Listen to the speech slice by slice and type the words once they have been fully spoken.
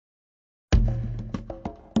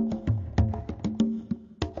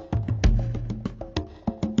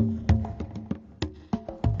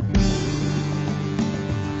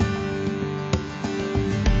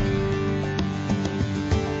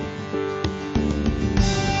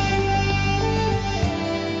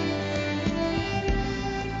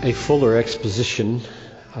A fuller exposition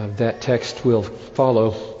of that text will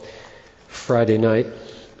follow Friday night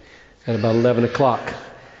at about 11 o'clock.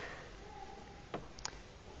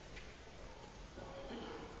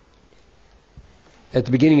 At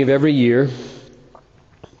the beginning of every year,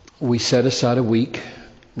 we set aside a week,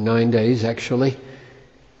 9 days actually,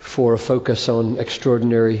 for a focus on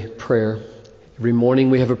extraordinary prayer. Every morning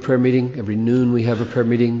we have a prayer meeting. Every noon we have a prayer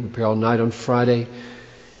meeting. We pray all night on Friday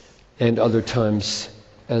and other times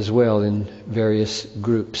as well in various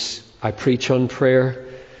groups. I preach on prayer,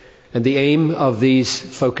 and the aim of these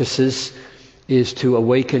focuses is to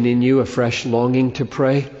awaken in you a fresh longing to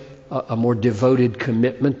pray, a more devoted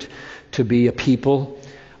commitment to be a people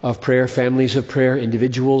of prayer, families of prayer,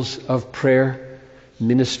 individuals of prayer,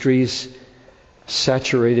 ministries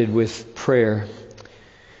saturated with prayer.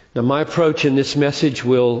 Now, my approach in this message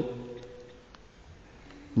will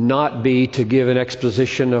not be to give an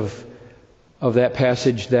exposition of that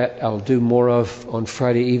passage that I'll do more of on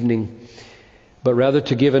Friday evening, but rather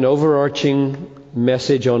to give an overarching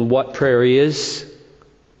message on what prayer is,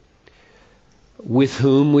 with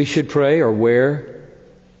whom we should pray or where,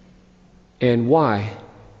 and why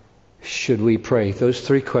should we pray. Those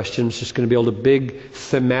three questions. Just going to build a big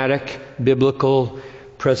thematic biblical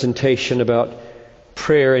presentation about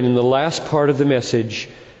prayer, and in the last part of the message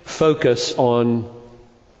focus on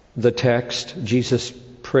the text, Jesus'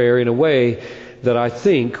 prayer, in a way that I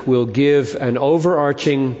think will give an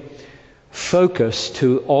overarching focus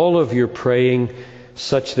to all of your praying,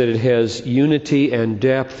 such that it has unity and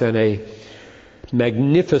depth and a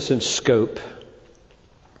magnificent scope.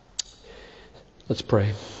 Let's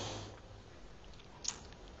pray.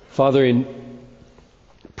 Father, in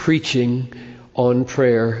preaching on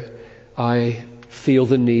prayer, I feel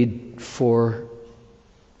the need for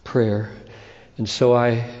prayer. And so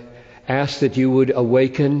I ask that you would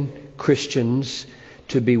awaken Christians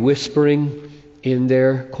to be whispering in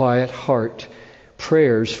their quiet heart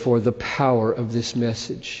prayers for the power of this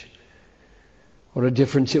message. What a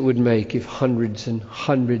difference it would make if hundreds and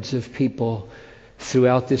hundreds of people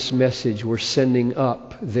throughout this message were sending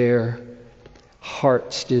up their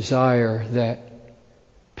heart's desire that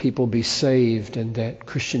people be saved and that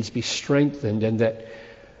Christians be strengthened and that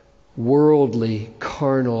worldly,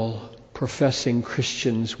 carnal, professing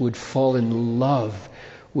Christians would fall in love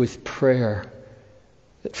with prayer,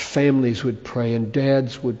 that families would pray and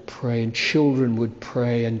dads would pray and children would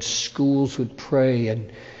pray and schools would pray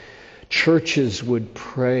and churches would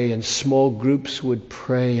pray and small groups would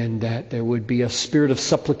pray, and that there would be a spirit of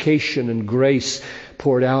supplication and grace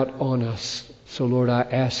poured out on us. So Lord, I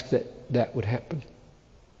ask that that would happen.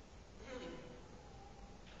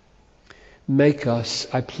 Make us,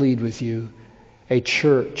 I plead with you, a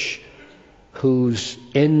church whose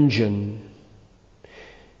engine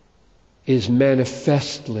is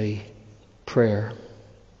manifestly prayer,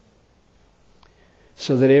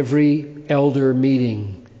 so that every elder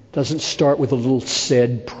meeting doesn't start with a little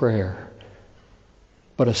said prayer,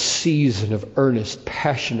 but a season of earnest,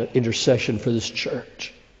 passionate intercession for this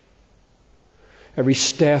church. Every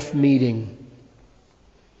staff meeting,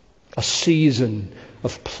 a season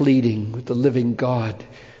of pleading with the living God,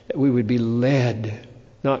 that we would be led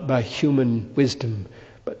not by human wisdom,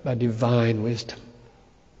 but by divine wisdom.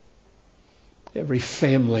 Every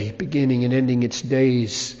family, beginning and ending its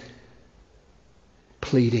days,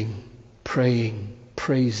 pleading, praying,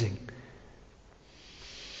 praising.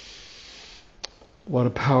 What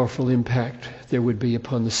a powerful impact there would be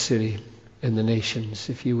upon the city and the nations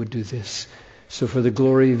if you would do this. So for the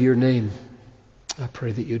glory of your name, I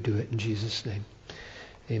pray that you do it in Jesus' name.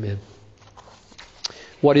 Amen.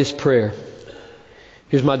 What is prayer?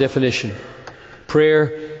 Here's my definition.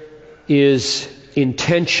 Prayer is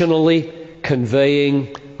intentionally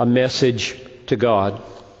conveying a message to God.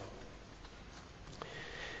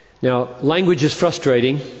 Now, language is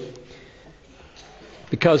frustrating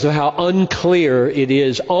because of how unclear it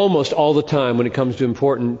is almost all the time when it comes to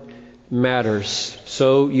important matters.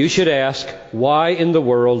 So you should ask, why in the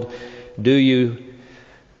world do you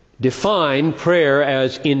define prayer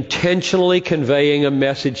as intentionally conveying a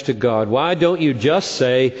message to God? Why don't you just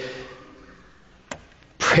say,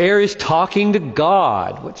 prayer is talking to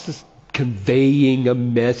God? What's this conveying a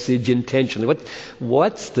message intentionally?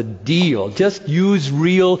 What's the deal? Just use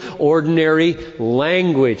real, ordinary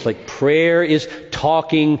language, like prayer is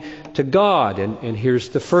talking to God. And here's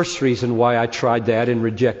the first reason why I tried that and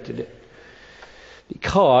rejected it.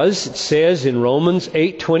 Because it says in Romans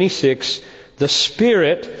 8:26, the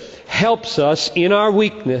Spirit helps us in our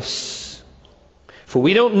weakness. For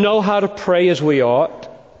we don't know how to pray as we ought,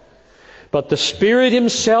 but the Spirit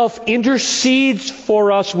Himself intercedes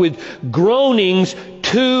for us with groanings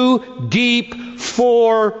too deep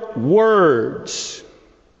for words.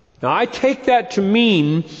 Now, I take that to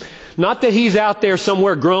mean not that He's out there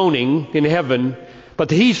somewhere groaning in heaven, but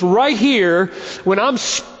that He's right here when I'm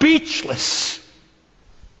speechless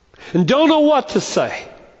and don't know what to say.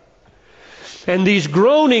 And these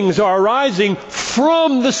groanings are arising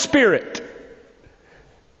from the Spirit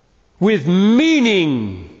with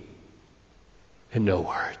meaning and no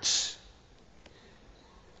words.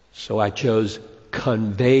 So I chose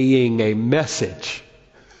conveying a message,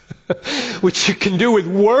 which you can do with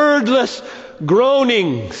wordless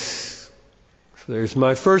groanings. So there's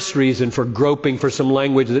my first reason for groping for some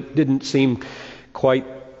language that didn't seem quite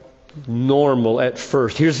normal at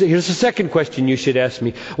first. Here's the second question you should ask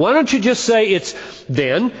me. Why don't you just say it's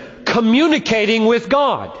then communicating with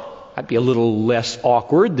God? That'd be a little less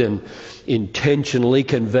awkward than intentionally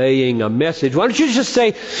conveying a message. Why don't you just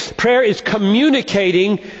say prayer is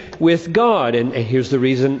communicating with God? And here's the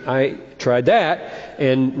reason I tried that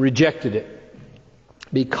and rejected it.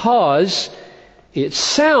 Because it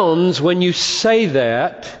sounds, when you say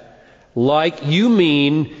that, like you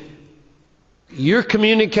mean you're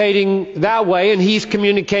communicating that way and He's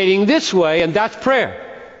communicating this way, and that's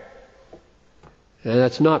prayer. And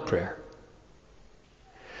that's not prayer.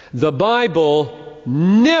 The Bible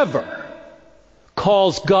never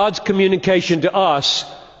calls God's communication to us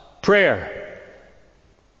prayer.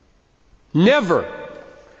 Never.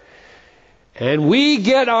 And we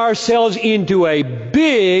get ourselves into a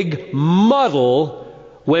big muddle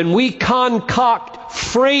when we concoct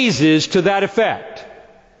phrases to that effect.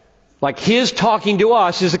 Like His talking to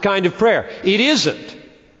us is a kind of prayer. It isn't.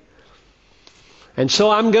 And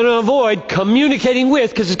so I'm going to avoid communicating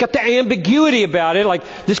with, because it's got the ambiguity about it.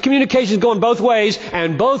 Like this communication is going both ways,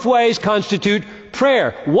 and both ways constitute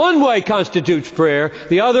prayer. One way constitutes prayer.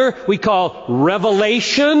 The other we call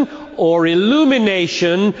revelation or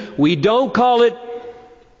illumination. We don't call it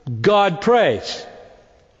God prays,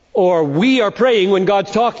 or we are praying when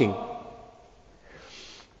God's talking.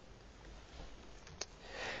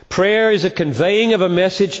 Prayer is a conveying of a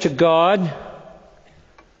message to God.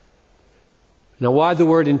 Now, why the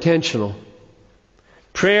word intentional?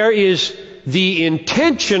 Prayer is the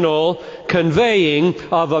intentional conveying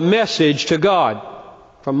of a message to God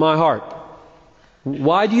from my heart.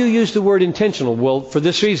 Why do you use the word intentional? Well, for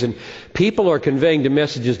this reason. People are conveying the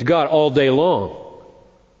messages to God all day long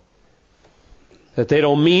that they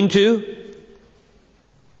don't mean to.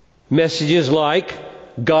 Messages like,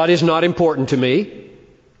 God is not important to me.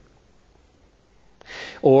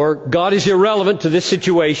 Or, God is irrelevant to this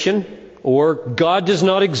situation. Or, God does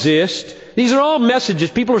not exist. These are all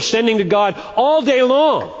messages people are sending to God all day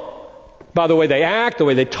long. By the way they act, the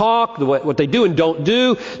way they talk, what they do and don't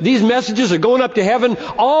do. These messages are going up to heaven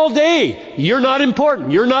all day. You're not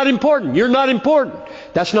important. You're not important. You're not important.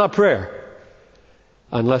 That's not prayer.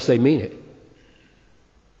 Unless they mean it.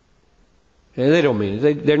 And they don't mean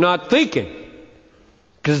it. They're not thinking.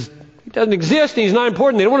 Because He doesn't exist and He's not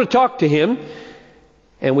important. They don't want to talk to Him.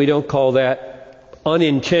 And we don't call that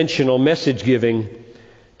unintentional message giving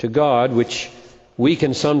to God, which we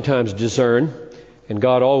can sometimes discern, and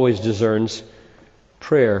God always discerns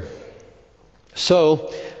prayer.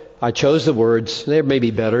 So, I chose the words. They may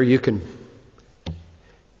be better. You can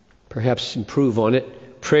perhaps improve on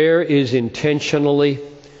it. Prayer is intentionally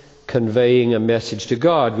conveying a message to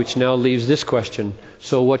God, which now leaves this question.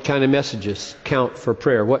 So what kind of messages count for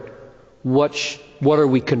prayer? What are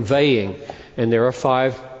we conveying? And there are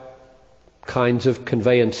 5 kinds of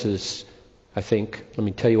conveyances, I think. Let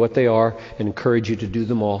me tell you what they are and encourage you to do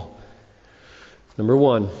them all. Number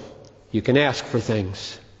 1, you can ask for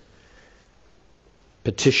things.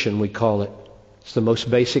 Petition, we call it. It's the most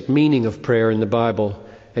basic meaning of prayer in the Bible.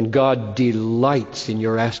 And God delights in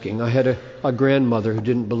your asking. I had a grandmother who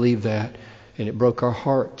didn't believe that, and it broke our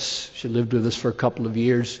hearts. She lived with us for a couple of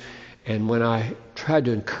years, and when I tried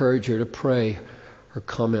to encourage her to pray, her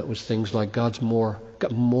comment was things like, God's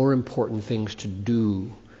got more important things to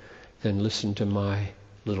do than listen to my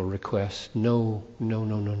little request. No.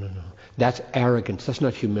 That's arrogance. That's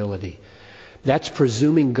not humility. That's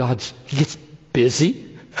presuming He gets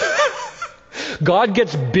busy. God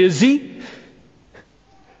gets busy.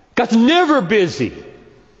 God's never busy.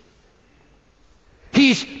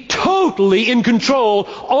 He's totally in control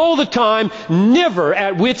all the time, never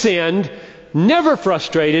at wit's end, never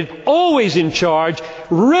frustrated, always in charge,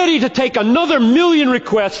 ready to take another million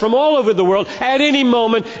requests from all over the world at any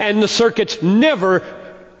moment, and the circuits never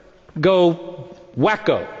go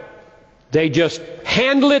wacko. They just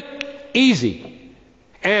handle it easy.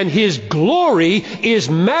 And His glory is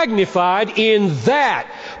magnified in that.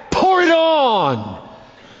 Pour it on!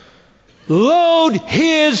 Load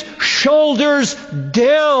His shoulders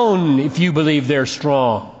down if you believe they're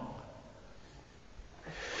strong.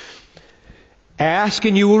 Ask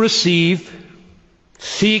and you will receive.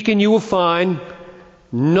 Seek and you will find.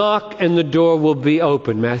 Knock and the door will be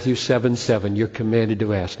open. Matthew 7:7. You're commanded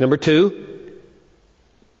to ask. Number 2,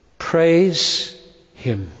 praise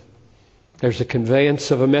Him. There's a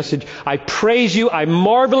conveyance of a message. I praise you. I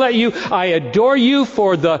marvel at you. I adore you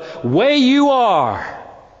for the way you are.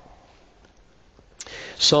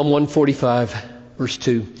 Psalm 145, verse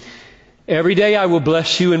 2. Every day I will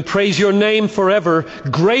bless you and praise your name forever.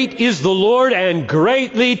 Great is the Lord and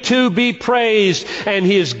greatly to be praised, and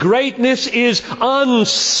His greatness is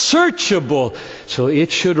unsearchable. So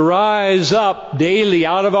it should rise up daily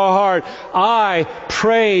out of our heart. I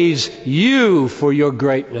praise you for your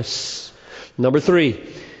greatness. Number 3,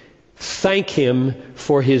 thank Him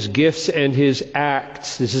for His gifts and His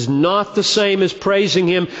acts. This is not the same as praising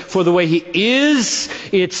Him for the way He is.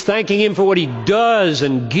 It's thanking Him for what He does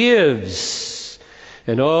and gives.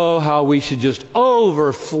 And oh, how we should just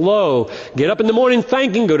overflow. Get up in the morning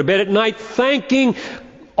thanking, go to bed at night thanking,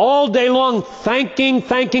 all day long thanking,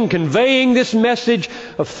 conveying this message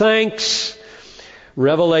of thanks.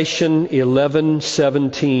 Revelation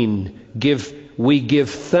 11:17. We give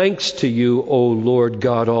thanks to you, O Lord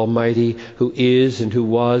God Almighty, who is and who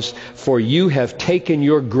was, for you have taken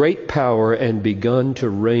your great power and begun to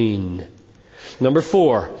reign. Number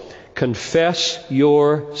 4, confess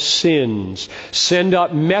your sins. Send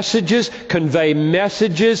up messages, convey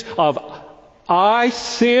messages of, I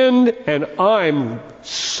sinned and I'm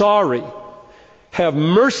sorry. Have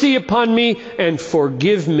mercy upon me and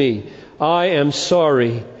forgive me. I am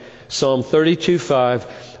sorry. Psalm 32:5.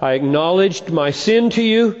 I acknowledged my sin to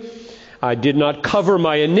you. I did not cover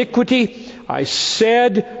my iniquity. I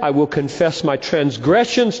said, I will confess my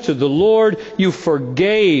transgressions to the Lord. You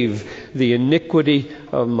forgave the iniquity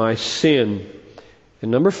of my sin. And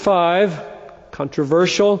number 5,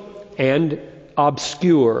 controversial and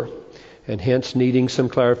obscure, and hence needing some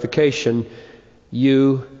clarification,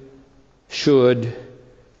 you should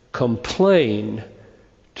complain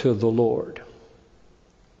to the Lord.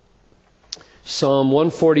 Psalm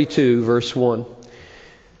 142, verse 1.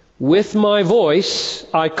 With my voice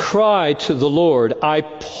I cry to the Lord. I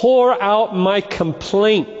pour out my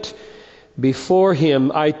complaint before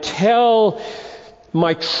Him. I tell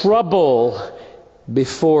my trouble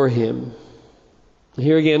before Him.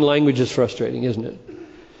 Here again, language is frustrating, isn't it?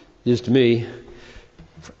 It is to me.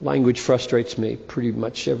 Language frustrates me pretty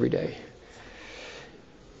much every day.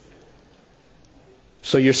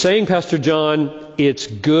 So you're saying, Pastor John, it's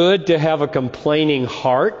good to have a complaining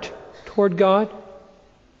heart toward God? Is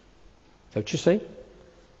that what you're saying?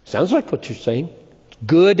 Sounds like what you're saying. It's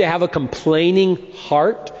good to have a complaining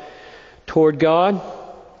heart toward God?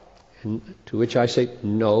 And to which I say,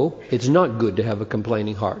 no, it's not good to have a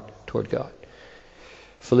complaining heart toward God.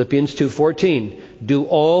 Philippians 2:14, do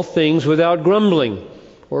all things without grumbling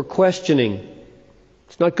or questioning.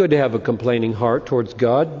 It's not good to have a complaining heart towards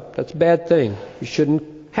God. That's a bad thing. You shouldn't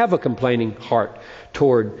have a complaining heart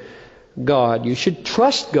toward God. You should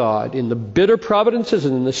trust God in the bitter providences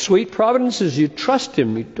and in the sweet providences. You trust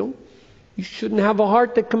Him. You shouldn't have a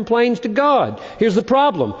heart that complains to God. Here's the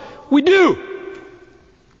problem. We do.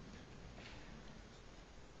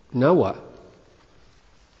 Now what?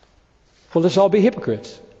 Well, let's all be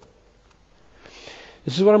hypocrites.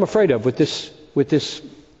 This is what I'm afraid of with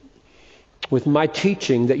my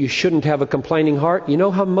teaching that you shouldn't have a complaining heart. You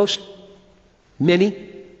know how many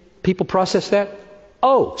people process that?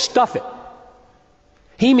 Oh, stuff it.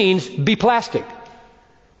 He means be plastic.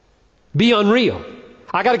 Be unreal.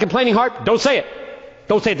 I got a complaining heart. Don't say it.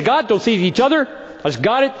 Don't say it to God. Don't say it to each other. I just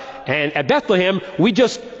got it. And at Bethlehem, we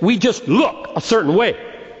just look a certain way.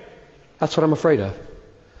 That's what I'm afraid of.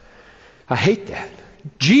 I hate that.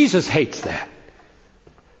 Jesus hates that.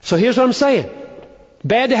 So here's what I'm saying.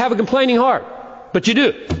 Bad to have a complaining heart, but you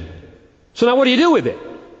do. So now what do you do with it?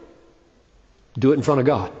 Do it in front of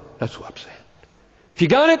God. That's what I'm saying. If you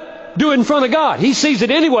got it, do it in front of God. He sees it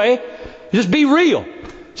anyway. Just be real.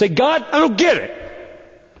 Say, God, I don't get it.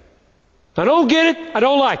 I don't get it. I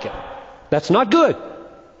don't like it. That's not good.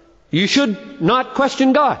 You should not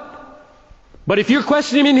question God. But if you're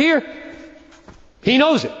questioning Him in here, He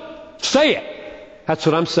knows it. Say it. That's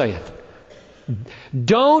what I'm saying.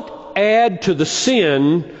 Don't add to the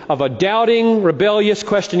sin of a doubting, rebellious,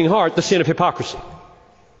 questioning heart the sin of hypocrisy.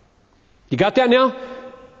 You got that now?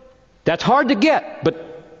 That's hard to get,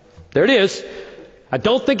 but there it is. I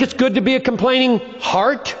don't think it's good to be a complaining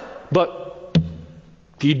heart, but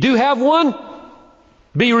if you do have one,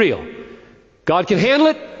 be real. God can handle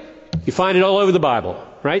it. You find it all over the Bible,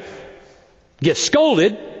 right? gets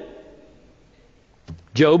scolded.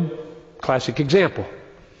 Job, classic example.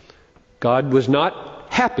 God was not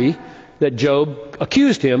happy that Job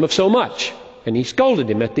accused him of so much, and he scolded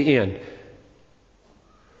him at the end.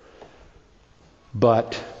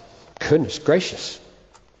 But, goodness gracious,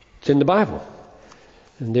 it's in the Bible.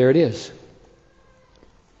 And there it is.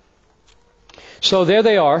 So there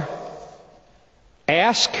they are.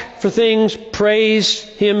 Ask for things, praise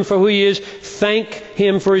Him for who He is, thank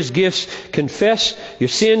Him for His gifts, confess your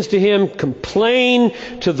sins to Him, complain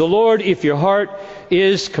to the Lord if your heart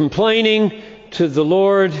is complaining to the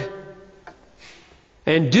Lord.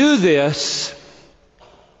 And do this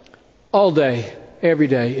all day, every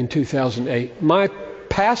day in 2008. My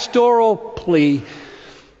pastoral plea,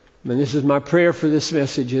 and this is my prayer for this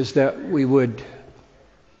message, is that we would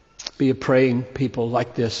be a praying people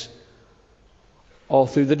like this all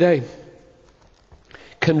through the day.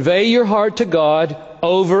 Convey your heart to God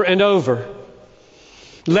over and over.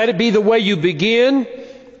 Let it be the way you begin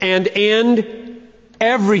and end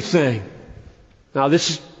everything. Now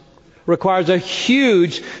this requires a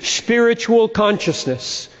huge spiritual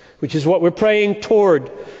consciousness, which is what we're praying toward.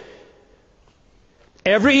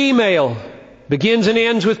 Every email begins and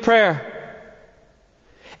ends with prayer.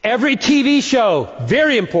 Every TV show,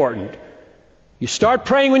 very important. You start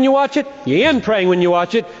praying when you watch it, you end praying when you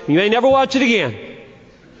watch it, you may never watch it again.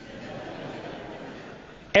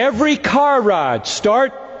 Every car ride,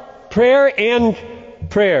 start prayer, end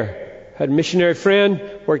prayer. Had a missionary friend,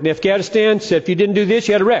 worked in Afghanistan, said if you didn't do this,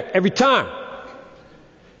 you had a wreck. Every time.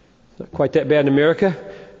 Not quite that bad in America,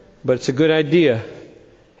 but it's a good idea.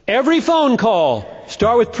 Every phone call,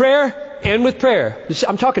 start with prayer, end with prayer.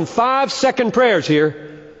 I'm talking 5-second prayers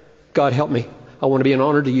here. God help me. I want to be an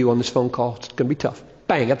honor to you on this phone call. It's going to be tough.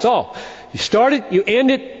 Bang, that's all. You start it, you end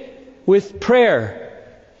it with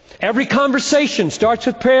prayer. Every conversation starts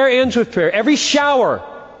with prayer, ends with prayer. Every shower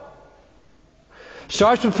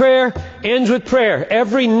starts with prayer, ends with prayer.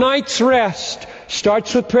 Every night's rest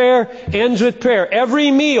starts with prayer, ends with prayer. Every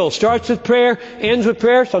meal starts with prayer, ends with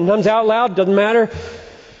prayer. Sometimes out loud, doesn't matter.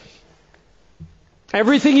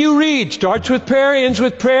 Everything you read starts with prayer, ends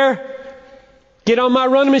with prayer. Get on my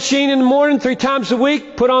running machine in the morning 3 times a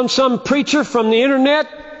week. Put on some preacher from the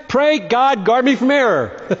internet. Pray, God, guard me from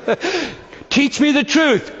error. Teach me the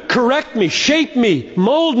truth. Correct me. Shape me.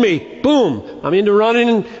 Mold me. Boom. I'm into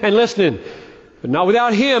running and listening. But not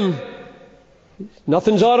without Him.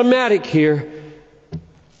 Nothing's automatic here.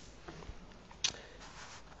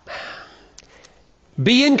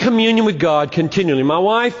 Be in communion with God continually. My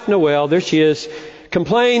wife, Noelle, there she is,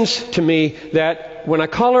 complains to me that when I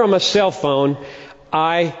call her on my cell phone,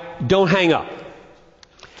 I don't hang up.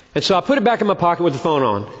 And so I put it back in my pocket with the phone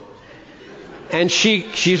on. And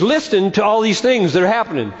she's listening to all these things that are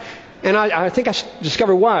happening. And I think I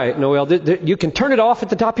discovered why, Noelle. You can turn it off at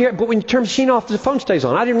the top here, but when you turn the machine off, the phone stays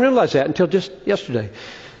on. I didn't realize that until just yesterday.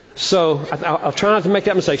 So I'll try not to make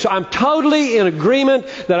that mistake. So I'm totally in agreement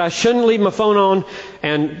that I shouldn't leave my phone on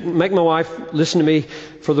and make my wife listen to me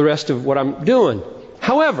for the rest of what I'm doing.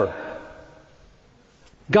 However,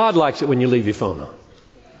 God likes it when you leave your phone on.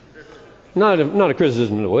 Not a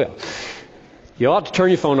criticism of the will. You ought to turn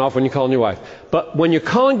your phone off when you're calling your wife. But when you're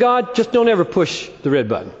calling God, just don't ever push the red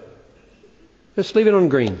button. Just leave it on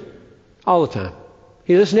green all the time.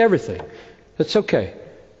 He listens to everything. That's okay.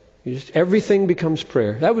 Everything becomes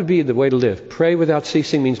prayer. That would be the way to live. Pray without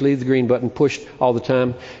ceasing means leave the green button pushed all the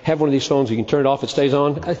time. Have one of these phones, you can turn it off, it stays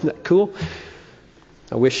on. Isn't that cool?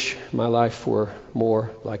 I wish my life were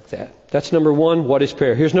more like that. That's number 1, what is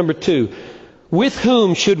prayer? Here's number 2. With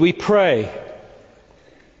whom should we pray?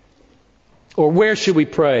 Or where should we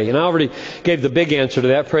pray? And I already gave the big answer to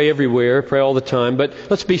that. Pray everywhere, pray all the time. But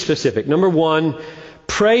let's be specific. Number 1,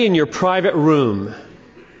 pray in your private room.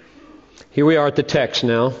 Here we are at the text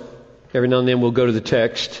now. Every now and then we'll go to the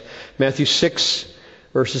text. Matthew 6,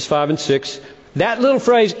 verses 5 and 6. That little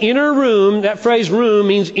phrase, inner room, that phrase room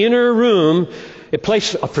means inner room. A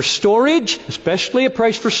place for storage, especially a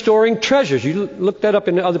place for storing treasures. You look that up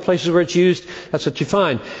in other places where it's used, that's what you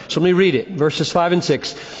find. So let me read it. Verses 5 and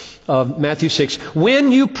 6 of Matthew 6.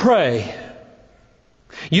 When you pray,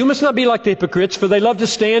 you must not be like the hypocrites, for they love to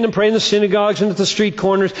stand and pray in the synagogues and at the street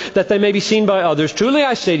corners, that they may be seen by others. Truly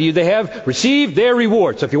I say to you, they have received their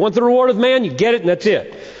reward. So if you want the reward of man, you get it and that's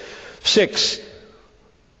it. 6.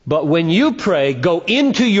 But when you pray, go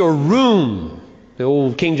into your room. The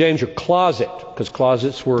old King James, your closet, because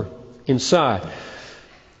closets were inside.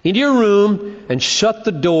 Into your room and shut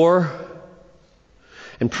the door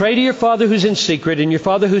and pray to your Father who's in secret, and your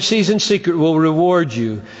Father who sees in secret will reward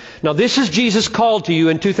you. Now this is Jesus' call to you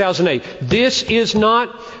in 2008. This is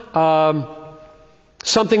not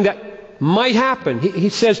something that might happen. He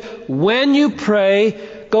says, when you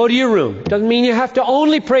pray, go to your room. Doesn't mean you have to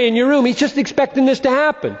only pray in your room. He's just expecting this to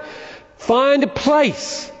happen. Find a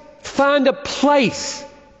place. Find a place.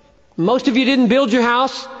 Most of you didn't build your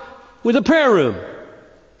house with a prayer room.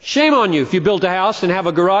 Shame on you if you built a house and have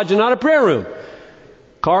a garage and not a prayer room.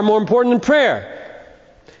 Car more important than prayer.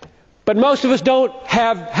 But most of us don't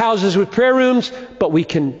have houses with prayer rooms, but we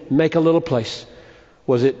can make a little place.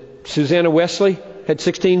 Was it Susanna Wesley had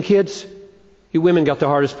 16 kids? You women got the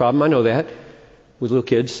hardest problem, I know that, with little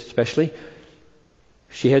kids especially.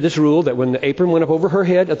 She had this rule that when the apron went up over her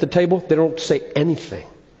head at the table, they don't say anything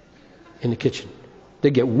in the kitchen. They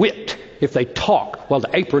get whipped if they talk while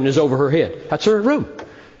the apron is over her head. That's her room.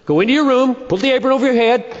 Go into your room, put the apron over your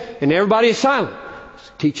head, and everybody is silent.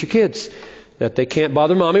 Teach your kids that they can't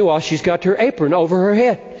bother Mommy while she's got her apron over her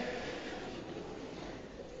head.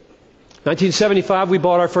 1975, we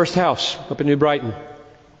bought our first house up in New Brighton.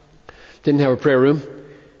 Didn't have a prayer room.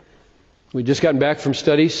 We'd just gotten back from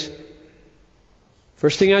studies.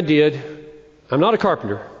 First thing I did, I'm not a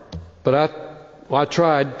carpenter, but I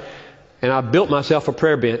tried, and I built myself a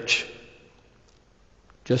prayer bench.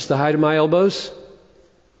 Just the height of my elbows.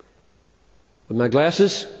 With my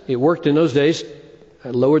glasses, it worked in those days. I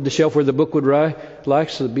lowered the shelf where the book would lie,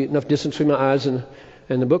 so there'd be enough distance between my eyes and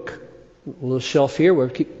the book. A little shelf here where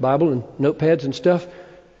I keep Bible and notepads and stuff.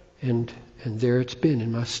 And there it's been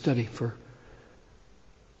in my study for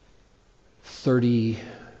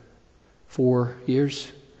 34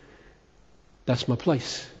 years. That's my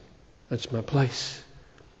place. That's my place.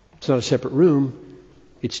 It's not a separate room.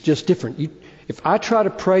 It's just different. If I try to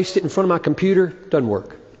pray, sit in front of my computer, it doesn't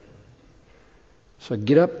work. So I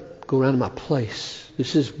get up, go around to my place.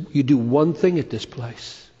 You do one thing at this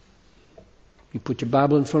place. You put your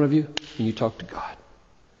Bible in front of you and you talk to God.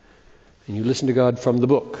 And you listen to God from the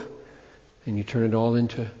book. And you turn it all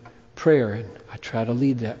into prayer. And I try to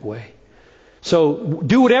lead that way. So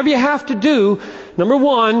do whatever you have to do. Number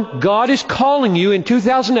one, God is calling you in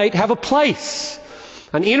 2008, have a place.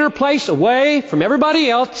 An inner place away from everybody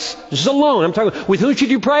else. Just alone. I'm talking, with whom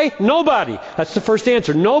should you pray? Nobody. That's the first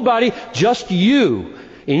answer. Nobody, just you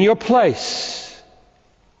in your place.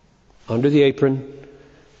 Under the apron,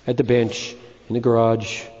 at the bench, in the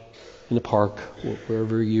garage, in the park,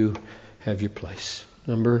 wherever you have your place.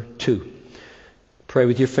 Number two, pray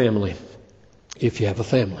with your family. If you have a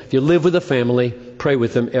family. If you live with a family, pray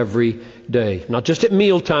with them every day. Not just at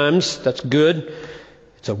meal times. That's good.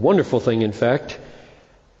 It's a wonderful thing, in fact.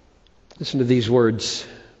 Listen to these words.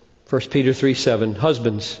 1 Peter 3:7.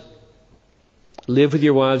 Husbands, live with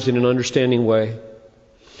your wives in an understanding way,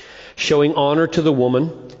 showing honor to the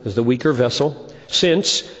woman as the weaker vessel,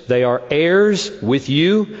 since they are heirs with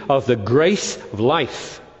you of the grace of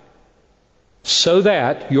life, so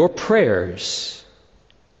that your prayers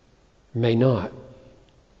may not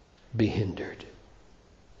be hindered.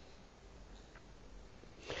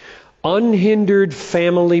 Unhindered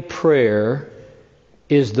family prayer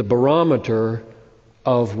is the barometer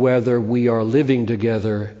of whether we are living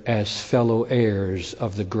together as fellow heirs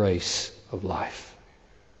of the grace of life.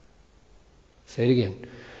 Say it again.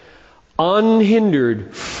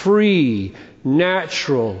 Unhindered, free,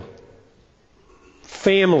 natural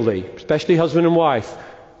family, especially husband and wife,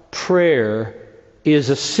 prayer is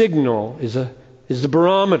a signal, is the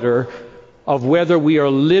barometer of whether we are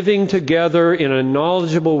living together in a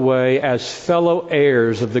knowledgeable way as fellow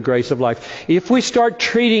heirs of the grace of life. If we start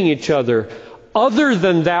treating each other other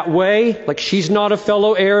than that way, like she's not a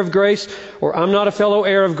fellow heir of grace, or I'm not a fellow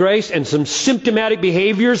heir of grace, and some symptomatic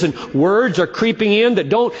behaviors and words are creeping in that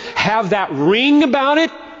don't have that ring about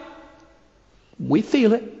it, we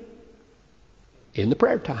feel it in the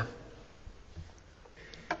prayer time.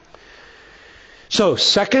 So,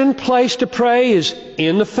 second place to pray is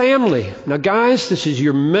in the family. Now guys, this is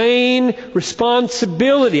your main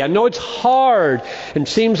responsibility. I know it's hard and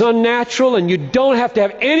seems unnatural, and you don't have to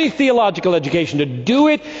have any theological education to do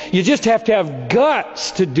it. You just have to have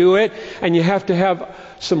guts to do it, and you have to have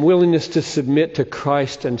some willingness to submit to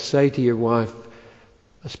Christ and say to your wife,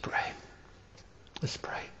 let's pray. Let's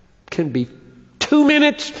pray. It can be 2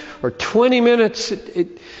 minutes or 20 minutes.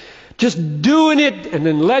 Just doing it and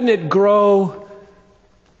then letting it grow.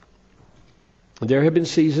 There have been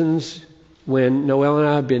seasons when Noelle and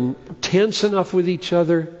I have been tense enough with each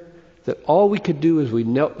other that all we could do as we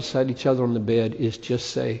knelt beside each other on the bed is just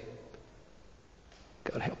say,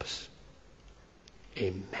 God help us.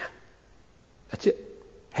 Amen. That's it.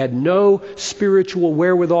 Had no spiritual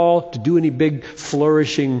wherewithal to do any big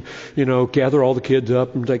flourishing, gather all the kids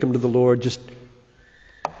up and take them to the Lord. Just,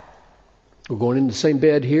 we're going in the same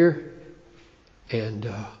bed here, and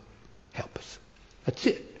help us. That's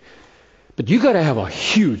it. But you got to have a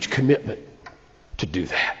huge commitment to do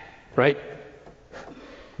that, right?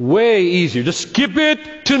 Way easier. Just skip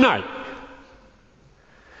it tonight.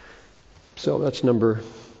 So that's number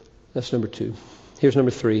 2. Here's number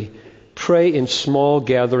 3. Pray in small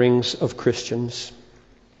gatherings of Christians.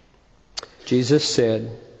 Jesus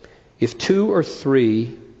said, if 2 or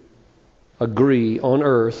 3 agree on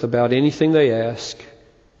earth about anything they ask,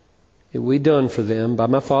 it will be done for them by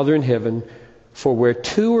my Father in heaven. For where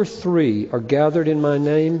 2 or 3 are gathered in my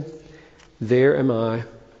name, there am I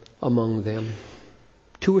among them.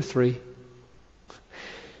 2 or 3.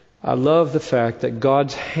 I love the fact that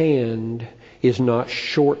God's hand is not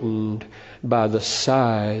shortened by the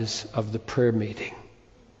size of the prayer meeting.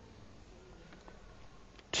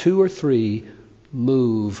 2 or 3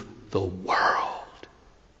 move the world.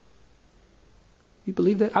 You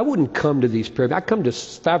believe that? I wouldn't come to these prayer meetings. I come to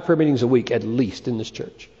 5 prayer meetings a week at least in this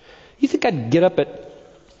church. You think I'd get up at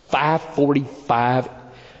 5:45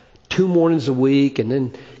 2 mornings a week and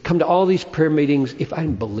then come to all these prayer meetings if I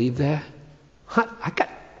didn't believe that?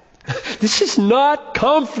 This is not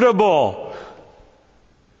comfortable.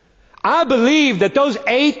 I believe that those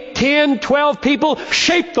 8, 10, 12 people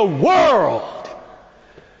shape the world.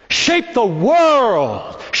 Shape the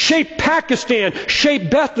world. Shape Pakistan. Shape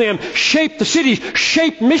Bethlehem. Shape the cities.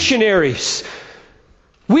 Shape missionaries.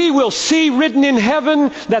 We will see written in heaven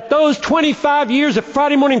that those 25 years of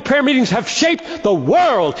Friday morning prayer meetings have shaped the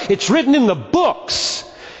world. It's written in the books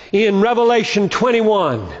in Revelation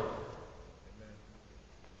 21.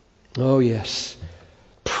 Oh yes.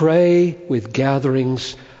 Pray with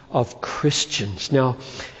gatherings of Christians. Now,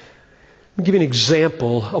 I'll give you an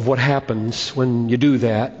example of what happens when you do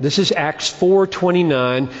that. This is Acts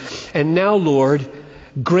 4:29. And now, Lord,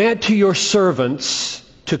 grant to your servants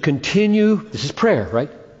to continue. This is prayer, right?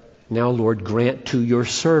 Now, Lord, grant to your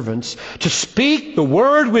servants to speak the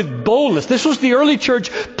word with boldness. This was the early church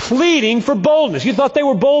pleading for boldness. You thought they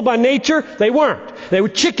were bold by nature? They weren't. They were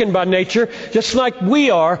chicken by nature, just like we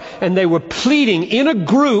are. And they were pleading in a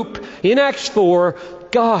group in Acts 4,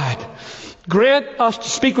 God, grant us to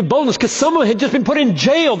speak with boldness. Because someone had just been put in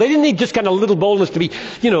jail. They didn't need just kind of little boldness to be,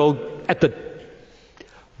 at the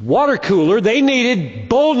water cooler. They needed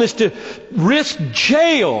boldness to risk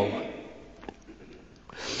jail.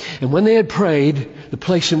 And when they had prayed, the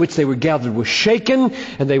place in which they were gathered was shaken,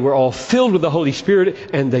 and they were all filled with the Holy Spirit,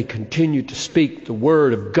 and they continued to speak the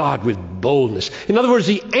word of God with boldness. In other words,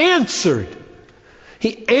 He answered.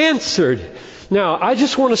 He answered. Now, I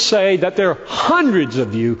just want to say that there are hundreds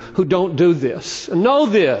of you who don't do this. Know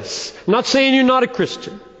this. I'm not saying you're not a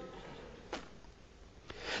Christian.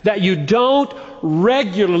 That you don't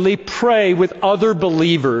regularly pray with other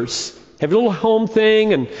believers. Have a little home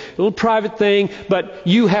thing and a little private thing, but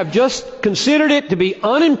you have just considered it to be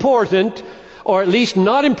unimportant, or at least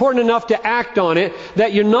not important enough to act on it,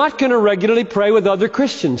 that you're not going to regularly pray with other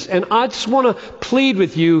Christians. And I just want to plead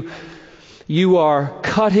with you, you are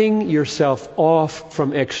cutting yourself off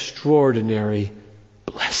from extraordinary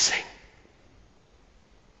blessing.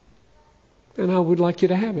 And I would like you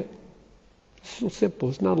to have it. It's so simple.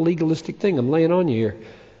 It's not a legalistic thing I'm laying on you here.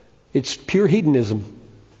 It's pure hedonism.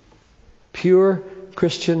 Pure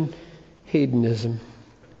Christian hedonism.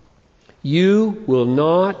 You will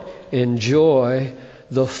not enjoy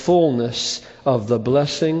the fullness of the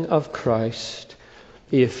blessing of Christ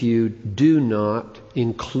if you do not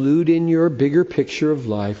include in your bigger picture of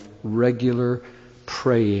life regular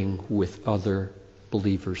praying with other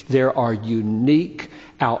believers. There are unique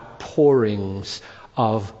outpourings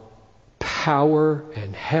of power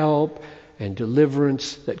and help and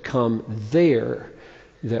deliverance that come there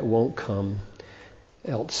that won't come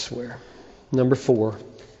elsewhere. Number 4,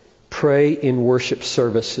 pray in worship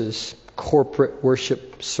services, corporate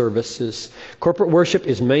worship services. Corporate worship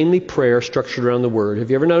is mainly prayer structured around the Word.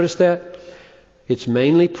 Have you ever noticed that? It's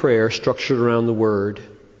mainly prayer structured around the Word.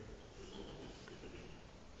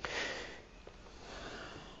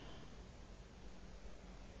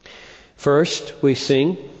 First, we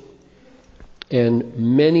sing, and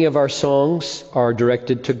many of our songs are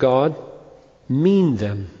directed to God. Mean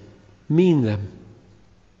them. Mean them.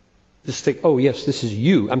 Just think, oh yes, this is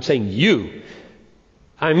you. I'm saying you.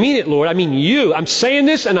 I mean it, Lord. I mean you. I'm saying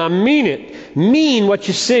this and I mean it. Mean what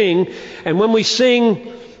you sing. And when we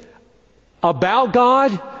sing about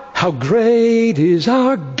God, how great is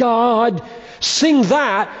our God, sing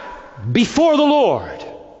that before the Lord.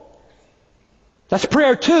 That's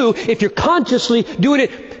prayer too, if you're consciously doing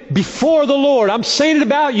it before the Lord. I'm saying it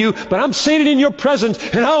about you, but I'm saying it in your presence,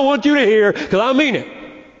 and I want you to hear, because I mean it.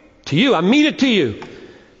 To you, I mean it to you.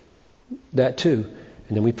 That too.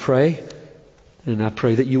 And then we pray, and I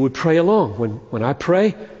pray that you would pray along. When I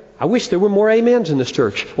pray, I wish there were more amens in this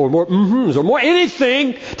church, or more mm-hms, or more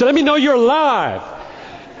anything to let me know you're alive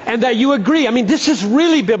and that you agree. I mean, this is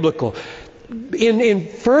really biblical. In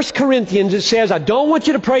 1 Corinthians it says, I don't want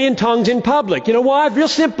you to pray in tongues in public. You know why? Real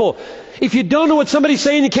simple. If you don't know what somebody's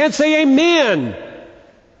saying, you can't say amen.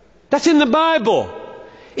 That's in the Bible.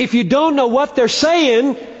 If you don't know what they're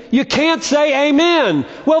saying, you can't say amen.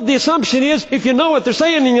 Well, the assumption is, if you know what they're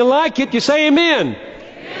saying and you like it, you say amen.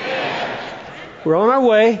 Amen. We're on our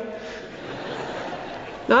way.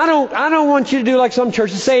 Now, I don't want you to do like some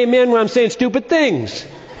churches, say amen when I'm saying stupid things.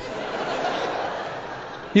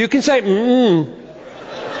 You can say, mm-mm.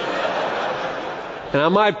 And I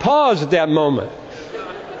might pause at that moment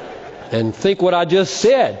and think what I just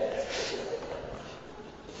said.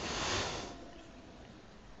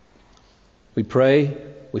 We pray,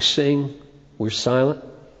 we sing, we're silent,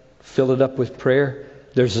 fill it up with prayer.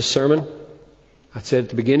 There's a sermon. I said at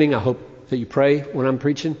the beginning, I hope that you pray when I'm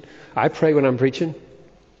preaching. I pray when I'm preaching.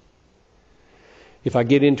 If I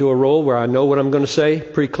get into a role where I know what I'm going to say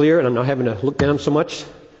pretty clear and I'm not having to look down so much,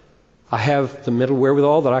 I have the mental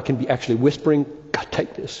wherewithal that I can be actually whispering, God,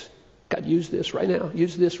 take this. God, use this right now.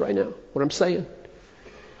 Use this right now. What I'm saying.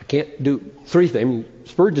 I can't do 3 things. I mean,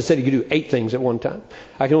 Spurgeon said he could do 8 things at one time.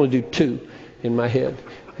 I can only do 2 in my head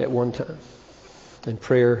at one time. And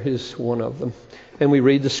prayer is one of them. And we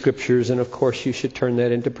read the scriptures, and of course you should turn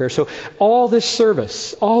that into prayer. So all this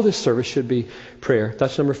service should be prayer.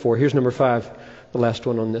 That's number 4. Here's number 5, the last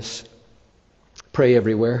one on this. Pray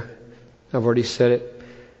everywhere. I've already said it.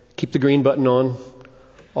 Keep the green button on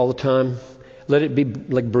all the time. Let it be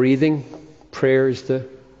like breathing. Prayer is the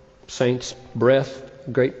saint's breath.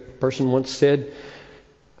 A great person once said.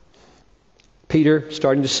 Peter,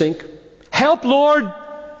 starting to sink. Help, Lord!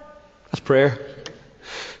 That's prayer.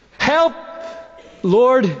 Help,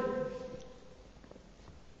 Lord!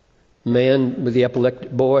 Man with the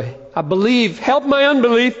epileptic boy. I believe. Help my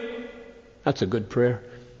unbelief. That's a good prayer.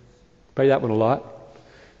 Pray that one a lot.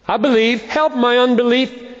 I believe. Help my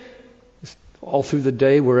unbelief. All through the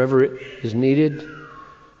day, wherever it is needed.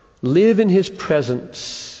 Live in His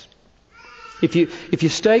presence. If you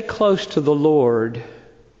stay close to the Lord,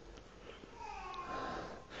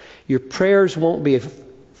 your prayers won't be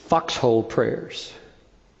foxhole prayers.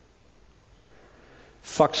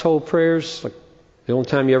 Foxhole prayers, like the only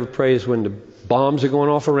time you ever pray is when the bombs are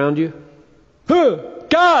going off around you.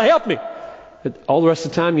 God, help me! All the rest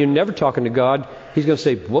of the time, you're never talking to God. He's going to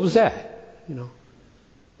say, what was that? You know.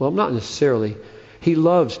 Well, not necessarily. He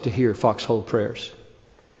loves to hear foxhole prayers.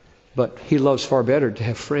 But He loves far better to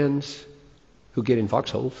have friends who get in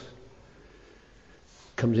foxholes.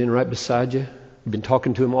 Comes in right beside you. You've been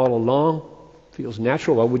talking to Him all along. Feels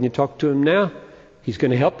natural. Why wouldn't you talk to Him now? He's going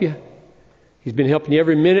to help you. He's been helping you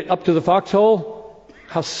every minute up to the foxhole.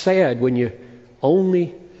 How sad when you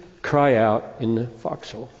only cry out in the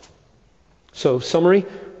foxhole. So, summary,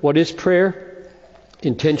 what is prayer?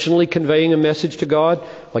 Intentionally conveying a message to God,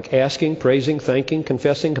 like asking, praising, thanking,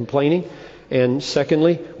 confessing, complaining. And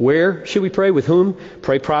secondly, where should we pray? With whom?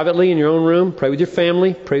 Pray privately in your own room. Pray with your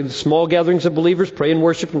family. Pray with small gatherings of believers. Pray in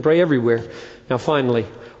worship and pray everywhere. Now finally,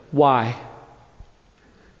 why?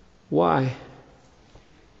 Why?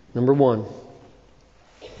 Number 1.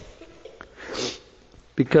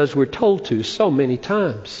 Because we're told to so many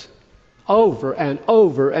times. Over and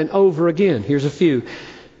over and over again. Here's a few.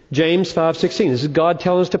 James 5:16. This is God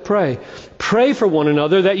telling us to pray. Pray for one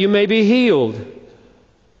another that you may be healed.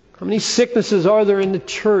 How many sicknesses are there in the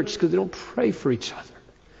church because they don't pray for each other?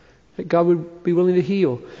 That God would be willing to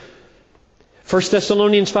heal. 1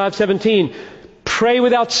 Thessalonians 5:17. Pray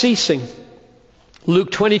without ceasing.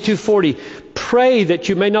 Luke 22:40. Pray that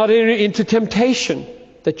you may not enter into temptation.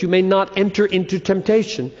 That you may not enter into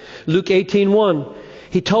temptation. Luke 18:1.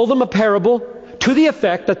 He told them a parable to the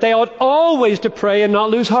effect that they ought always to pray and not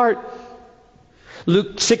lose heart.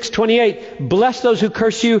 Luke 6:28. Bless those who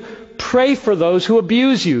curse you. Pray for those who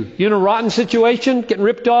abuse you. You're in a rotten situation, getting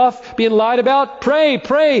ripped off, being lied about. Pray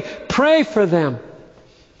for them.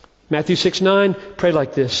 Matthew 6:9. Pray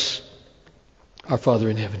like this. Our Father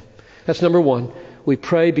in heaven. That's number 1. We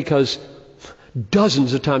pray because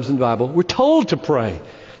dozens of times in the Bible we're told to pray.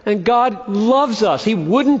 And God loves us. He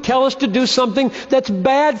wouldn't tell us to do something that's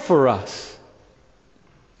bad for us.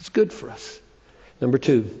 It's good for us. Number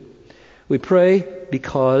 2, we pray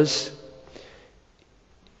because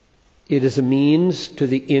it is a means to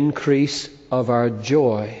the increase of our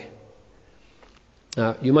joy.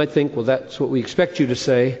 Now, you might think, well, that's what we expect you to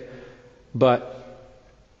say, but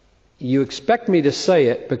you expect me to say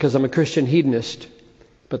it because I'm a Christian hedonist.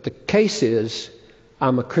 But the case is,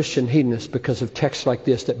 I'm a Christian hedonist because of texts like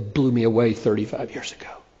this that blew me away 35 years ago.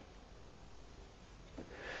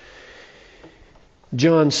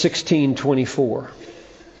 John 16:24.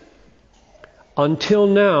 Until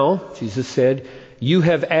now, Jesus said, you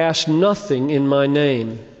have asked nothing in my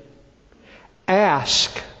name.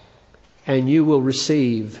 Ask, and you will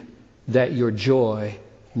receive, that your joy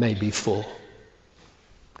may be full.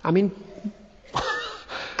 I mean,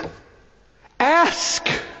 ask.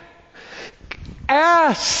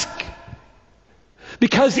 Ask.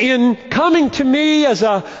 Because in coming to me as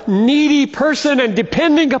a needy person and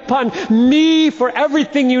depending upon me for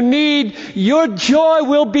everything you need, your joy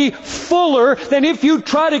will be fuller than if you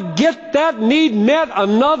try to get that need met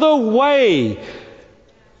another way.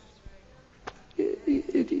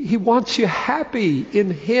 He wants you happy in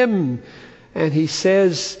Him. And He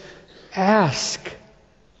says, ask,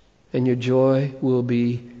 and your joy will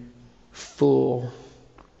be full.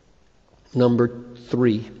 Number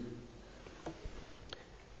 3.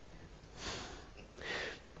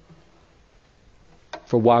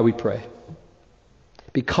 For why we pray.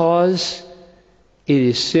 Because it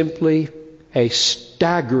is simply a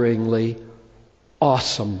staggeringly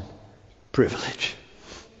awesome privilege.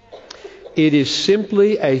 It is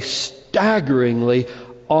simply a staggeringly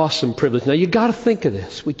awesome privilege. Now you got to think of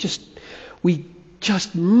this. We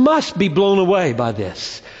just must be blown away by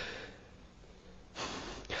this.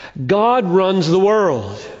 God runs the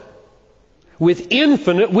world with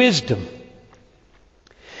infinite wisdom.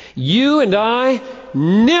 You and I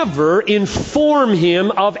never inform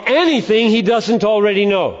Him of anything He doesn't already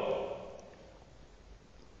know.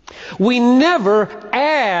 We never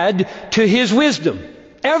add to His wisdom,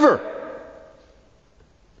 ever.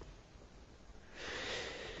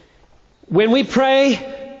 When we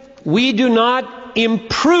pray, we do not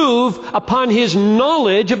improve upon His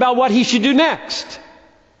knowledge about what He should do next.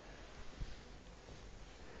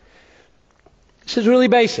 This is really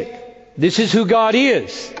basic. This is who God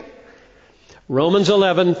is. Romans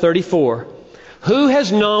 11:34. Who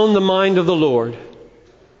has known the mind of the Lord?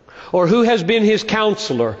 Or who has been His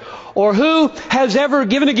counselor? Or who has ever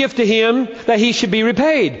given a gift to Him that He should be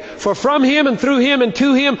repaid? For from Him and through Him and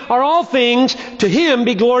to Him are all things. To Him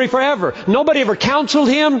be glory forever. Nobody ever counseled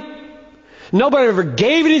Him. Nobody ever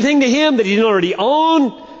gave anything to Him that He didn't already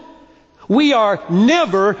own. We are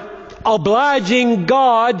never obliging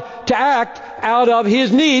God to act out of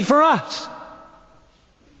His need for us.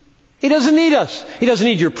 He doesn't need us. He doesn't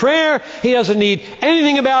need your prayer. He doesn't need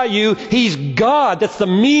anything about you. He's God. That's the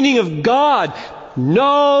meaning of God.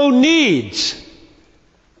 No needs.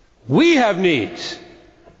 We have needs.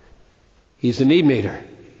 He's the need meter.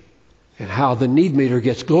 And how the need meter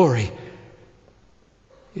gets glory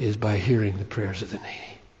is by hearing the prayers of the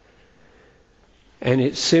needy. And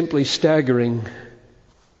it's simply staggering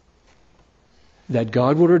that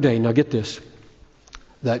God would ordain, now get this,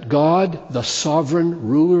 that God, the sovereign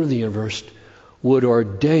ruler of the universe, would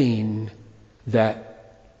ordain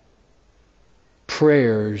that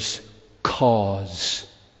prayers cause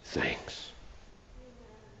things.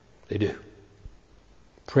 They do.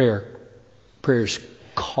 Prayers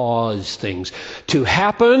cause things to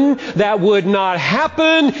happen that would not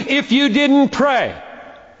happen if you didn't pray.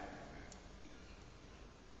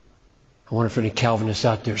 I wonder if any Calvinists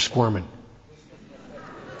out there squirming.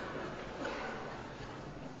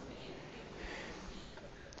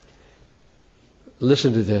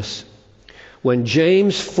 Listen to this. When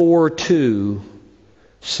James 4:2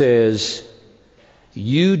 says,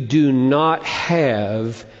 you do not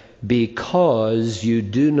have because you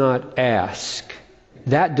do not ask,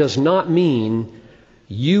 that does not mean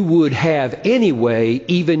you would have anyway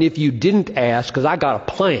even if you didn't ask, because I got a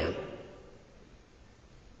plan.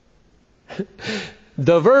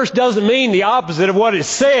 The verse doesn't mean the opposite of what it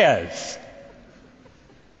says.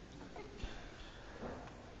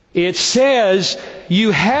 It says,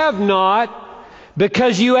 you have not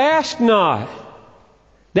because you ask not.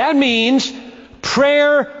 That means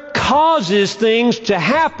prayer causes things to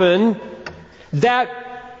happen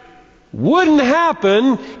that wouldn't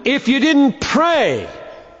happen if you didn't pray.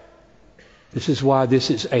 This is why this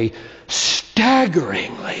is a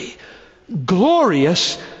staggeringly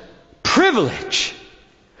glorious privilege.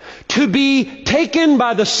 To be taken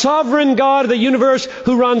by the sovereign God of the universe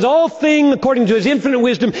who runs all things according to His infinite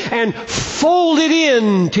wisdom and folded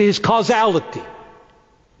into His causality.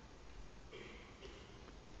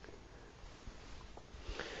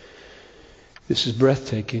 This is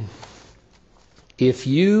breathtaking. If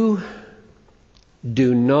you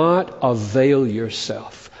do not avail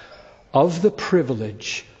yourself of the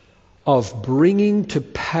privilege of bringing to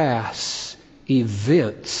pass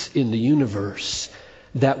events in the universe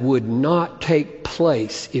that would not take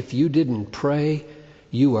place if you didn't pray,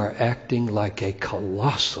 you are acting like a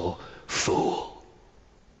colossal fool.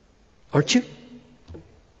 Aren't you?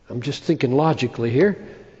 I'm just thinking logically here.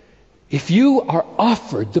 If you are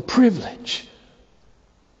offered the privilege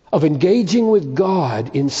of engaging with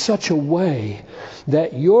God in such a way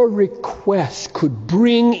that your request could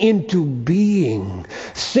bring into being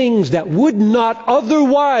things that would not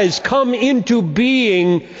otherwise come into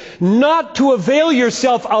being, not to avail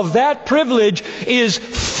yourself of that privilege is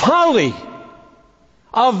folly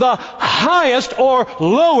of the highest or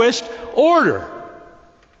lowest order.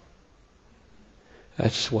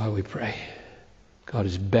 That's why we pray. God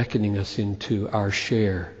is beckoning us into our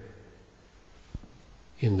share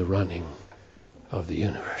in the running of the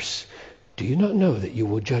universe. Do you not know that you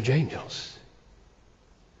will judge angels?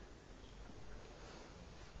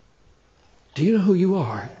 Do you know who you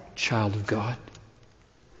are, child of God?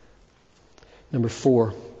 Number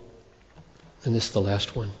 4, and this is the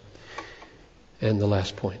last one, and the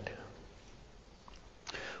last point.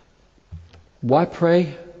 Why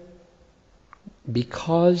pray?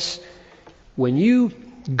 Because when you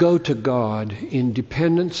go to God in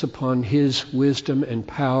dependence upon His wisdom and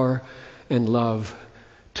power and love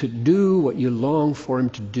to do what you long for Him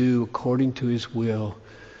to do according to His will,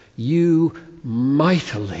 you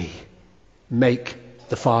mightily make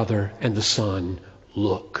the Father and the Son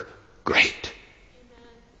look great.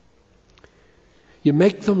 You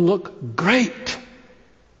make them look great.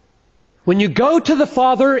 When you go to the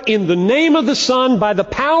Father in the name of the Son, by the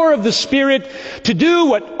power of the Spirit, to do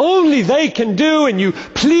what only they can do, and you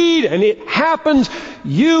plead and it happens,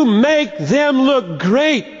 you make them look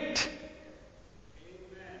great.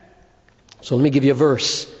 So let me give you a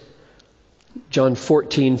verse. John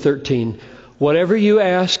 14:13. Whatever you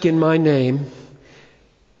ask in my name,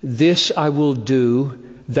 this I will do,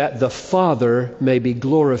 that the Father may be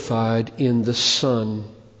glorified in the Son.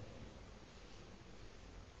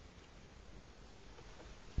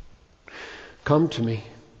 Come to me,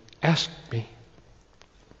 ask me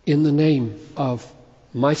in the name of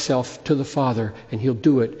myself to the Father, and He'll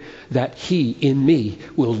do it, that He in me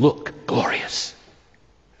will look glorious.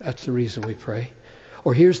 That's the reason we pray.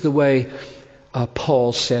 Or here's the way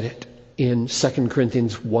Paul said it in 2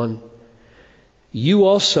 Corinthians 1. You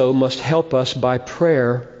also must help us by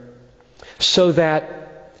prayer, so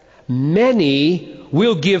that many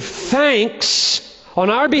will give thanks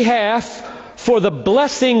on our behalf for the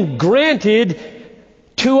blessing granted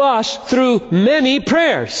to us through many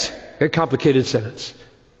prayers. Very complicated sentence,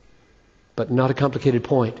 but not a complicated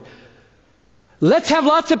point. Let's have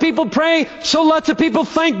lots of people pray, so lots of people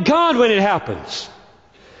thank God when it happens.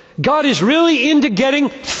 God is really into getting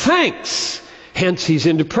thanks. Hence, He's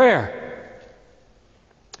into prayer.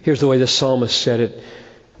 Here's the way the psalmist said it.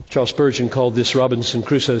 Charles Spurgeon called this Robinson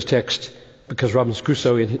Crusoe's text, because Robinson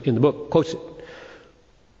Crusoe in the book quotes it.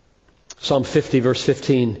 Psalm 50, verse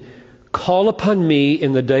 15. Call upon me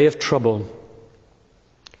in the day of trouble,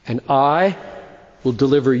 and I will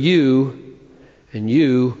deliver you, and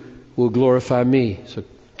you will glorify me. So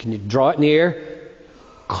can you draw it in the air?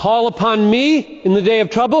 Call upon me in the day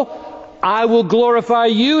of trouble. I will glorify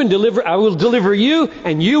you and I will deliver you,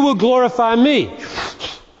 and you will glorify me.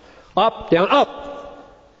 Up, down,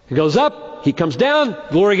 up. He goes up, He comes down,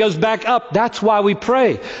 glory goes back up. That's why we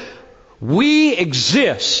pray. We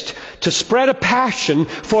exist to spread a passion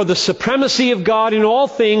for the supremacy of God in all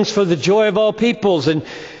things, for the joy of all peoples. And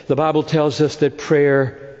the Bible tells us that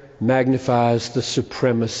prayer magnifies the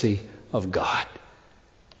supremacy of God.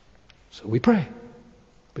 So we pray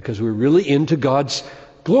because we're really into God's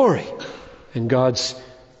glory and God's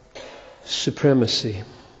supremacy.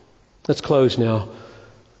 Let's close now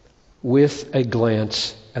with a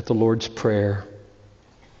glance at the Lord's Prayer.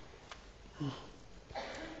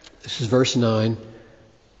 This is verse 9,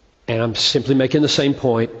 and I'm simply making the same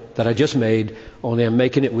point that I just made, only I'm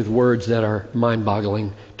making it with words that are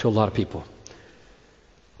mind-boggling to a lot of people.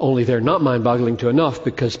 Only they're not mind-boggling to enough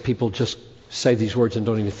because people just say these words and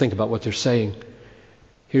don't even think about what they're saying.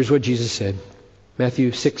 Here's what Jesus said.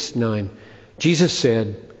 Matthew 6:9. Jesus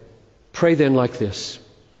said, pray then like this.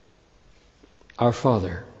 Our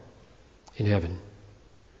Father in heaven,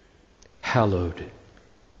 hallowed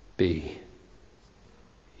be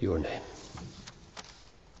your name.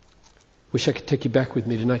 Wish I could take you back with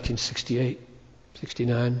me to 1968,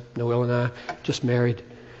 69. Noel and I just married,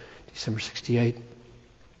 December 68.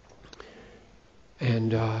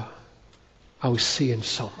 And I was seeing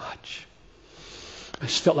so much. I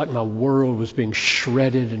just felt like my world was being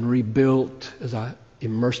shredded and rebuilt as I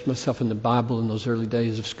immersed myself in the Bible in those early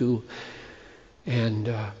days of school. And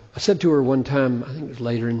I said to her one time, I think it was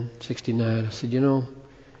later in 69, I said,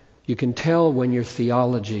 you can tell when your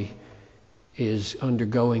theology is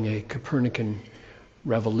undergoing a Copernican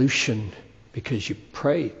revolution because you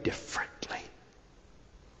pray differently.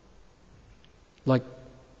 Like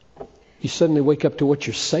you suddenly wake up to what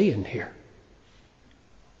you're saying here.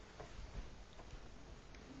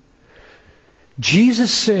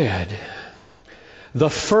 Jesus said, the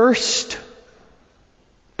first,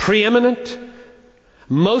 preeminent,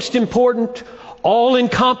 most important,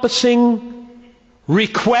 all-encompassing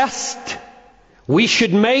request we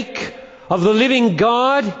should make of the living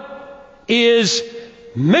God is,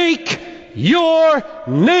 make your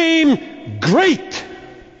name great.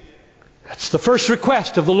 That's the first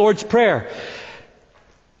request of the Lord's Prayer.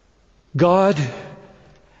 God,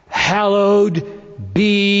 hallowed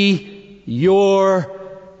be your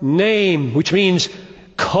name, which means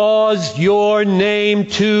cause your name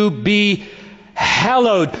to be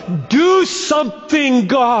hallowed. Do something,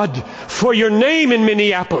 God, for your name in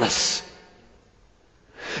Minneapolis.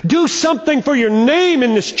 Do something for your name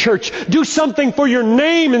in this church. Do something for your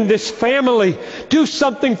name in this family. Do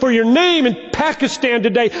something for your name in Pakistan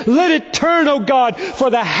today. Let it turn, oh God, for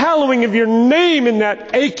the hallowing of your name in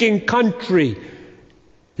that aching country.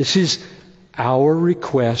 This is our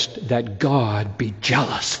request, that God be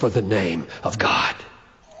jealous for the name of God.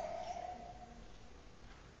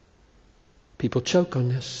 People choke on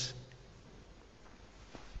this.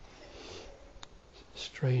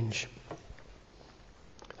 Strange.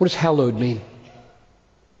 What does hallowed mean?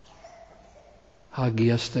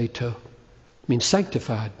 Hagiasteto. It means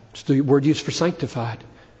sanctified. It's the word used for sanctified.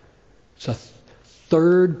 It's a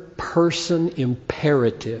third person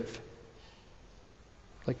imperative.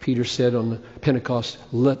 Like Peter said on the Pentecost,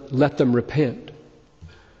 let them repent.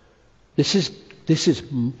 This is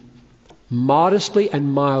modestly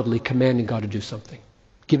and mildly commanding God to do something,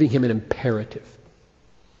 giving Him an imperative.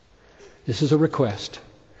 This is a request.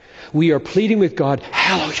 We are pleading with God,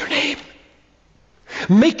 hallow your name.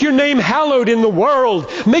 Make your name hallowed in the world.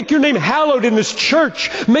 Make your name hallowed in this church.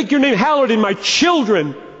 Make your name hallowed in my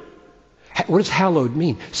children. What does hallowed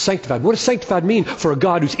mean? Sanctified. What does sanctified mean for a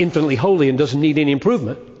God who's infinitely holy and doesn't need any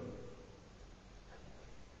improvement?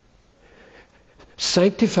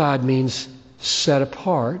 Sanctified means set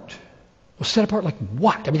apart. Well, set apart like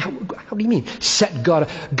what? I mean, how do you mean set God?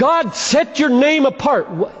 God, set your name apart.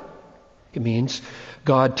 What? It means,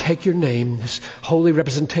 God, take your name, this holy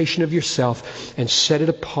representation of yourself, and set it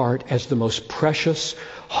apart as the most precious,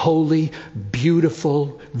 holy,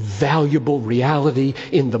 beautiful, valuable reality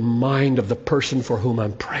in the mind of the person for whom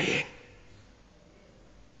I'm praying.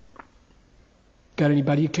 Got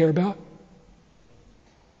anybody you care about?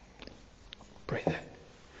 Pray that.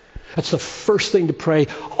 That's the first thing to pray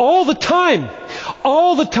all the time.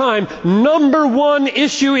 All the time. Number one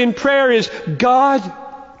issue in prayer is, God,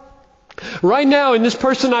 right now in this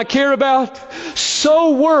person I care about,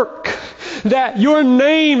 so work that your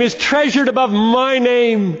name is treasured above my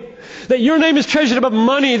name. That your name is treasured above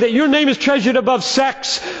money. That your name is treasured above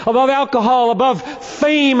sex, above alcohol, above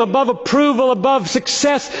fame, above approval, above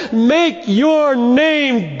success. Make your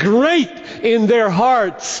name great in their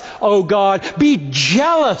hearts, oh God. Be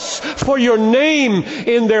jealous for your name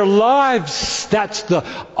in their lives. That's the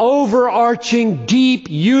overarching, deep,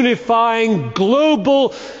 unifying, global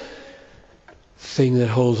thing that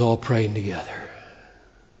holds all praying together.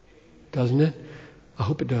 Doesn't it? I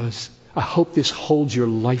hope it does. I hope this holds your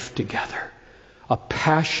life together. A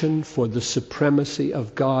passion for the supremacy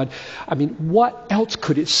of God. I mean, what else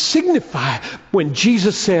could it signify when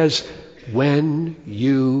Jesus says, when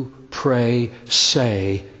you pray,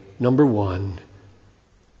 say, number one,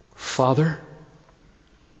 Father,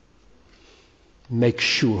 make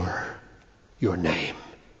sure your name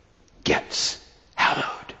gets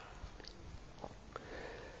hallowed.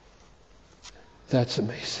 That's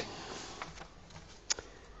amazing.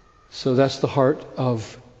 So that's the heart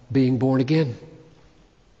of being born again.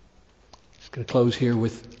 Just going to close here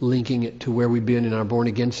with linking it to where we've been in our Born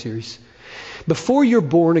Again series. Before you're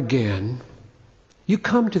born again, you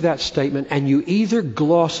come to that statement and you either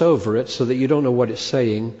gloss over it so that you don't know what it's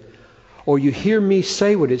saying, or you hear me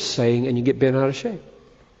say what it's saying and you get bent out of shape.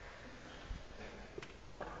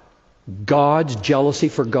 God's jealousy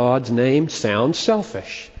for God's name sounds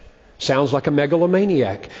selfish. Sounds like a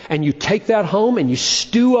megalomaniac. And you take that home and you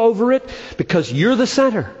stew over it because you're the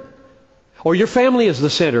center. Or your family is the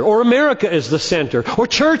center. Or America is the center. Or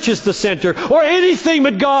church is the center. Or anything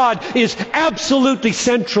but God is absolutely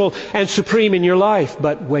central and supreme in your life.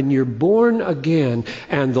 But when you're born again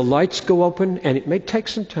and the lights go open, and it may take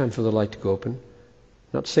some time for the light to go open.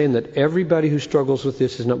 I'm not saying that everybody who struggles with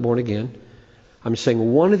this is not born again. I'm saying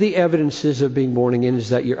one of the evidences of being born again is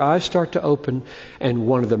that your eyes start to open, and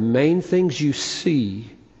one of the main things you see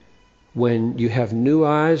when you have new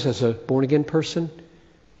eyes as a born again person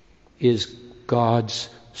is God's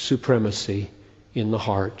supremacy in the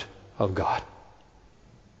heart of God.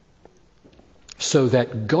 so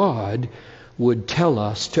that God would tell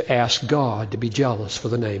us to ask God to be jealous for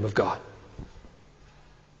the name of God.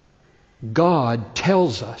 God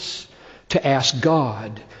tells us to ask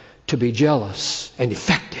God to be jealous and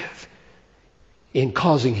effective in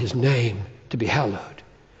causing His name to be hallowed.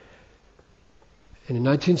 And in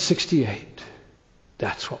 1968,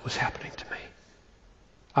 that's what was happening to me.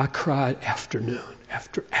 I cried afternoon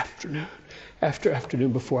after afternoon after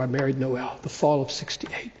afternoon before I married Noelle, the fall of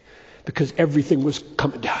 68, because everything was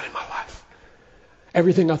coming down in my life.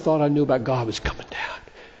 Everything I thought I knew about God was coming down.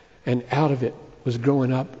 And out of it was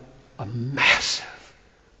growing up a massive,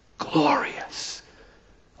 glorious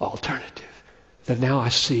alternative that now I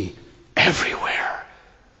see everywhere,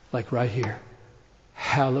 like right here.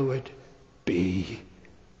 Hallowed be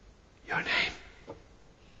your name.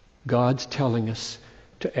 God's telling us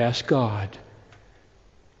to ask God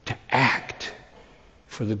to act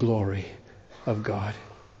for the glory of God.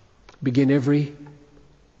 Begin every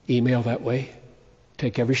email that way.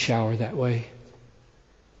 Take every shower that way.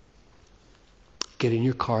 Get in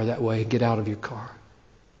your car that way. Get out of your car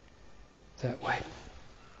that way.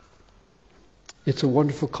 It's a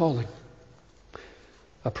wonderful calling.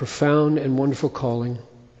 A profound and wonderful calling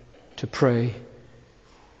to pray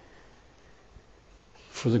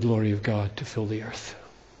for the glory of God to fill the earth.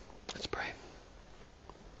 Let's pray.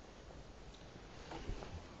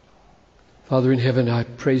 Father in heaven, I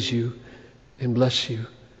praise you and bless you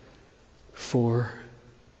for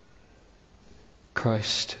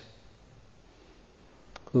Christ,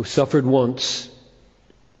 who suffered once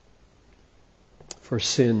for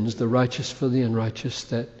sins, the righteous for the unrighteous,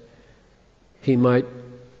 that He might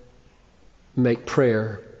make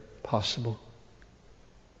prayer possible.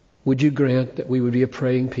 Would you grant that we would be a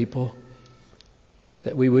praying people,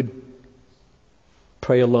 that we would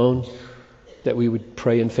pray alone, that we would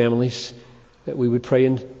pray in families, that we would pray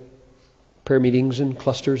in prayer meetings and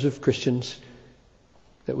clusters of Christians,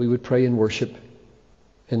 that we would pray in worship,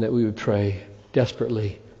 and that we would pray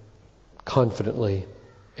desperately, confidently,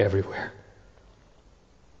 everywhere.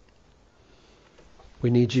 We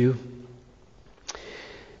need you,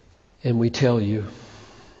 and we tell you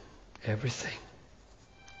everything.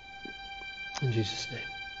 In Jesus'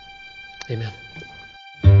 name, amen.